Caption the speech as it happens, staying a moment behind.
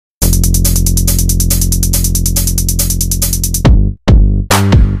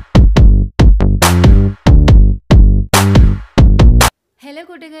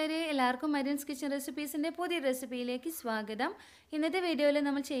എല്ലാവർക്കും Marian's kitchen റെസിപ്പീസിൻ്റെ പുതിയ റെസിപ്പിയിലേക്ക് സ്വാഗതം. ഇന്നത്തെ വീഡിയോയിൽ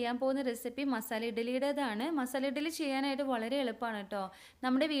നമ്മൾ ചെയ്യാൻ പോകുന്ന റെസിപ്പി മസാല ഇഡ്ഡലിയുടേതാണ്. മസാല ഇഡ്ഡലി ചെയ്യാനായിട്ട് വളരെ എളുപ്പമാണ് കേട്ടോ.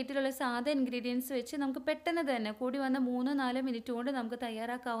 നമ്മുടെ വീട്ടിലുള്ള സാധാ ഇൻഗ്രീഡിയൻസ് വെച്ച് നമുക്ക് പെട്ടെന്ന് തന്നെ കൂടി വന്ന 3-4 മിനിറ്റ് കൊണ്ട് നമുക്ക്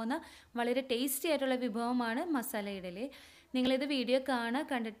തയ്യാറാക്കാവുന്ന വളരെ ടേസ്റ്റി ആയിട്ടുള്ള വിഭവമാണ് മസാല ഇഡ്ഡലി. നിങ്ങളിത് വീഡിയോ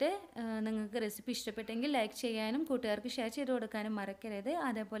കണ്ടിട്ട് നിങ്ങൾക്ക് റെസിപ്പി ഇഷ്ടപ്പെട്ടെങ്കിൽ ലൈക്ക് ചെയ്യാനും കൂട്ടുകാർക്ക് ഷെയർ ചെയ്ത് കൊടുക്കാനും മറക്കരുത്.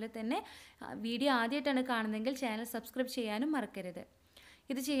 അതേപോലെ തന്നെ വീഡിയോ ആദ്യമായിട്ടാണ് കാണുന്നതെങ്കിൽ ചാനൽ സബ്സ്ക്രൈബ് ചെയ്യാനും മറക്കരുത്.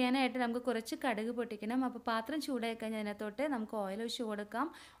 ഇത് ചെയ്യാനായിട്ട് നമുക്ക് കുറച്ച് കടുക് പൊട്ടിക്കണം. അപ്പോൾ പാത്രം ചൂടായി കഴിഞ്ഞാൽ അതിനകത്തോട്ട് നമുക്ക് ഓയിൽ ഒഴിച്ച് കൊടുക്കാം.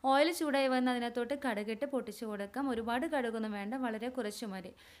 ഓയിൽ ചൂടായി വന്ന് അതിനകത്തോട്ട് കടുകിട്ട് പൊട്ടിച്ച് കൊടുക്കാം. ഒരുപാട് കടുകൊന്നും വേണ്ട, വളരെ കുറച്ച്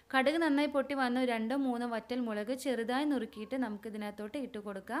മതി. കടുക് നന്നായി പൊട്ടി വന്ന് 2-3 വറ്റൽ മുളക് ചെറുതായി നുറുക്കിയിട്ട് നമുക്ക് ഇതിനകത്തോട്ട് ഇട്ട്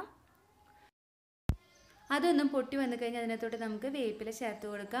കൊടുക്കാം. അതൊന്നും പൊട്ടി വന്നു കഴിഞ്ഞാൽ അതിനകത്തോട്ട് നമുക്ക് വേപ്പില ചേർത്ത്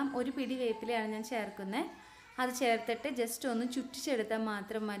കൊടുക്കാം. ഒരു പിടി വേപ്പിലയാണ് ഞാൻ ചേർക്കുന്നത്. അത് ചേർത്തിട്ട് ജസ്റ്റ് ഒന്ന് ചുറ്റിച്ചെടുത്താൽ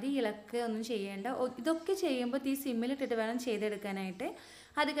മാത്രം മതി. ഇളക്കുകയൊന്നും ചെയ്യേണ്ട. ഇതൊക്കെ ചെയ്യുമ്പോൾ തീ സിമ്മിലിട്ടിട്ട് വേണം ചെയ്തെടുക്കാനായിട്ട്.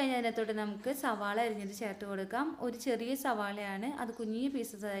 അത് കഴിഞ്ഞ് അതിനകത്തോട്ട് നമുക്ക് സവാള അരിഞ്ഞത് ചേർത്ത് കൊടുക്കാം. ഒരു ചെറിയ സവാളയാണ്, അത് കുഞ്ഞു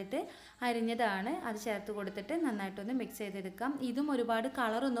പീസസ് ആയിട്ട് അരിഞ്ഞതാണ്. അത് ചേർത്ത് കൊടുത്തിട്ട് നന്നായിട്ടൊന്ന് മിക്സ് ചെയ്തെടുക്കാം. ഇതും ഒരുപാട്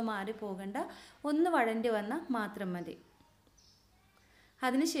കളറൊന്നും മാറി പോകണ്ട, ഒന്ന് വഴണ്ടി വന്നാൽ മാത്രം മതി.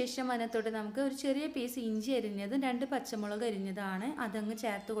 അതിനുശേഷം അതിനകത്തോട്ട് നമുക്ക് ഒരു ചെറിയ പീസ് ഇഞ്ചി അരിഞ്ഞതും 2 പച്ചമുളക് അരിഞ്ഞതാണ് അതങ്ങ്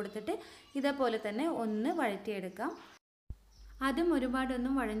ചേർത്ത് കൊടുത്തിട്ട് ഇതേപോലെ തന്നെ ഒന്ന് വഴറ്റിയെടുക്കാം. അതും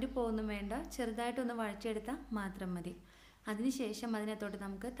ഒരുപാടൊന്നും വഴണ്ടി പോകുന്നു വേണ്ട, ചെറുതായിട്ടൊന്ന് വഴറ്റിയെടുത്താൽ മാത്രം മതി. അതിനുശേഷം അതിനകത്തോട്ട്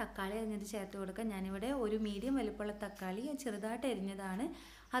നമുക്ക് തക്കാളി അരിഞ്ഞത് ചേർത്ത് കൊടുക്കാം. ഞാനിവിടെ ഒരു മീഡിയം വലുപ്പമുള്ള തക്കാളി ചെറുതായിട്ട് അരിഞ്ഞതാണ്.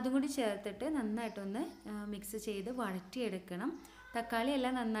 അതും കൂടി ചേർത്തിട്ട് നന്നായിട്ടൊന്ന് മിക്സ് ചെയ്ത് വഴറ്റിയെടുക്കണം. തക്കാളി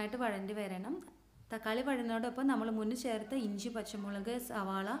എല്ലാം നന്നായിട്ട് വഴണ്ടി വരണം. തക്കാളി വഴന്നതോടൊപ്പം നമ്മൾ മുന്നിൽ ചേർത്ത് ഇഞ്ചി, പച്ചമുളക്,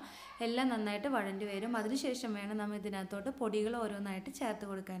 സവാള എല്ലാം നന്നായിട്ട് വഴണ്ടി വരും. അതിനുശേഷം വേണം നമ്മൾ ഇതിനകത്തോട്ട് പൊടികൾ ഓരോന്നായിട്ട് ചേർത്ത്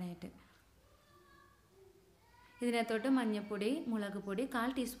കൊടുക്കാനായിട്ട്. ഇതിനകത്തോട്ട് മഞ്ഞൾപ്പൊടി, മുളക് പൊടി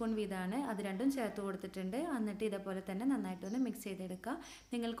 1/4 ടീസ്പൂൺ വീതമാണ്, അത് രണ്ടും ചേർത്ത് കൊടുത്തിട്ടുണ്ട്. എന്നിട്ട് ഇതേപോലെ തന്നെ നന്നായിട്ടൊന്ന് മിക്സ് ചെയ്തെടുക്കുക.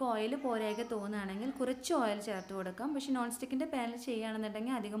 നിങ്ങൾക്ക് ഓയിൽ പോരായൊക്കെ തോന്നുകയാണെങ്കിൽ കുറച്ച് ഓയിൽ ചേർത്ത് കൊടുക്കാം. പക്ഷേ നോൺ സ്റ്റിക്കിൻ്റെ പാനിൽ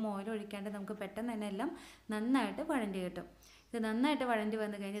ചെയ്യുകയാണെന്നുണ്ടെങ്കിൽ അധികം ഓയിൽ ഒഴിക്കാണ്ട് നമുക്ക് പെട്ടെന്ന് തന്നെ എല്ലാം നന്നായിട്ട് വഴണ്ടി കിട്ടും. ഇത് നന്നായിട്ട് വഴണ്ടി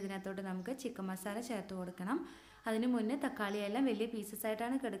വന്നു കഴിഞ്ഞാൽ ഇതിനകത്തോട്ട് നമുക്ക് ചിക്കൻ മസാല ചേർത്ത് കൊടുക്കണം. അതിന് മുന്നേ തക്കാളിയെല്ലാം വലിയ പീസസ്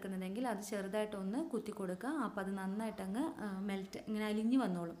ആയിട്ടാണ് കിടക്കുന്നതെങ്കിൽ അത് ചെറുതായിട്ടൊന്ന് കുത്തി കൊടുക്കുക. അപ്പോൾ അത് നന്നായിട്ട് അങ്ങ് ഇങ്ങനെ അലിഞ്ഞ്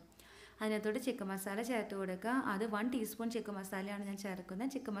വന്നോളും. അതിനകത്തോട്ട് ചിക്കൻ മസാല ചേർത്ത് കൊടുക്കുക. അത് 1 ടീസ്പൂൺ ചിക്കൻ മസാലയാണ് ഞാൻ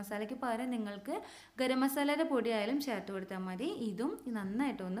ചേർക്കുന്നത്. ചിക്കൻ മസാലയ്ക്ക് പകരം നിങ്ങൾക്ക് ഗരം മസാലയുടെ പൊടിയായാലും ചേർത്ത് കൊടുത്താൽ മതി. ഇതും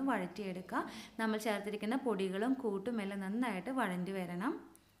നന്നായിട്ടൊന്ന് വഴറ്റിയെടുക്കുക. നമ്മൾ ചേർത്തിരിക്കുന്ന പൊടികളും കൂട്ടും എല്ലാം നന്നായിട്ട് വഴണ്ടി വരണം.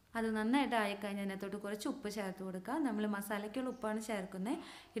 അത് നന്നായിട്ട് ആയിക്കഴിഞ്ഞാൽ അതിനകത്തോട്ട് കുറച്ച് ഉപ്പ് ചേർത്ത് കൊടുക്കുക. നമ്മൾ മസാലയ്ക്കുള്ള ഉപ്പാണ് ചേർക്കുന്നത്.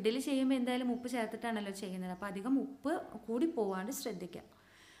 ഇഡ്ഡലി ചെയ്യുമ്പോൾ എന്തായാലും ഉപ്പ് ചേർത്തിട്ടാണല്ലോ ചെയ്യുന്നത്. അപ്പോൾ അധികം ഉപ്പ് കൂടി പോവാണ്ട് ശ്രദ്ധിക്കാം.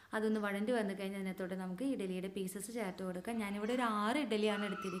 അതൊന്ന് വഴണ്ടി വന്നു കഴിഞ്ഞാൽ അതിനകത്തോട്ട് നമുക്ക് ഇഡ്ഡലിയുടെ പീസസ് ചേർത്ത് കൊടുക്കാം. ഞാനിവിടെ ഒരു 6 ഇഡ്ഡലിയാണ്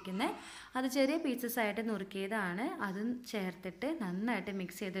എടുത്തിരിക്കുന്നത്. അത് ചെറിയ പീസസ് ആയിട്ട് നുറുക്കിയതാണ്. അതും ചേർത്തിട്ട് നന്നായിട്ട്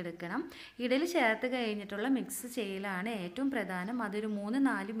മിക്സ് ചെയ്തെടുക്കണം. ഇഡ്ഡലി ചേർത്ത് കഴിഞ്ഞിട്ടുള്ള മിക്സ് ചെയ്യലാണ് ഏറ്റവും പ്രധാനം. അതൊരു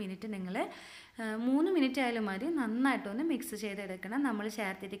 3-4 മിനിറ്റ് നിങ്ങൾ 3 മിനിറ്റ് ആയാലും മതി, നന്നായിട്ടൊന്ന് മിക്സ് ചെയ്തെടുക്കണം. നമ്മൾ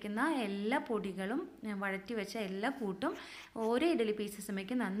ചേർത്തിരിക്കുന്ന എല്ലാ പൊടികളും വഴറ്റി വെച്ച എല്ലാ കൂട്ടും ഓരോ ഇഡ്ഡലി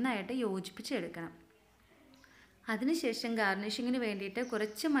പീസസുമേക്ക് നന്നായിട്ട് യോജിപ്പിച്ചെടുക്കണം. അതിനുശേഷം ഗാർണിഷിങ്ങിന് വേണ്ടിയിട്ട്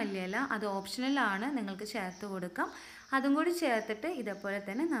കുറച്ച് മല്ലിയില, അത് ഓപ്ഷണലാണ്, നിങ്ങൾക്ക് ചേർത്ത് കൊടുക്കാം. അതും കൂടി ചേർത്തിട്ട് ഇതേപോലെ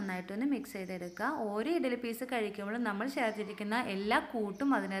തന്നെ നന്നായിട്ടൊന്ന് മിക്സ് ചെയ്തെടുക്കുക. ഓരോ ഇഡ്ഡലി പീസ് കഴിക്കുമ്പോഴും നമ്മൾ ചേർത്തിരിക്കുന്ന എല്ലാ കൂട്ടും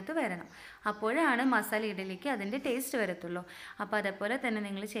അതിനകത്ത് വരണം. അപ്പോഴാണ് മസാല ഇഡ്ഡലിക്ക് അതിൻ്റെ ടേസ്റ്റ് വരത്തുള്ളൂ. അപ്പോൾ അതേപോലെ തന്നെ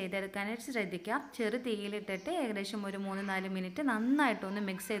നിങ്ങൾ ചെയ്തെടുക്കാനായിട്ട് ശ്രദ്ധിക്കുക. ചെറു തീയിലിട്ടിട്ട് ഏകദേശം ഒരു 3-4 മിനിറ്റ് നന്നായിട്ടൊന്ന്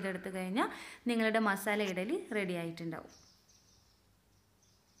മിക്സ് ചെയ്തെടുത്ത് കഴിഞ്ഞാൽ നിങ്ങളുടെ മസാല ഇഡ്ഡലി റെഡി ആയിട്ടുണ്ടാവും.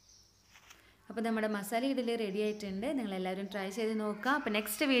 അപ്പോൾ നമ്മുടെ മസാല ഇഡ്ഡലി റെഡി ആയിട്ടുണ്ട്. നിങ്ങളെല്ലാവരും ട്രൈ ചെയ്ത് നോക്കുക. അപ്പോൾ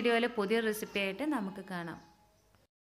നെക്സ്റ്റ് വീഡിയോയിൽ പുതിയ റെസിപ്പി ആയിട്ട് നമുക്ക് കാണാം.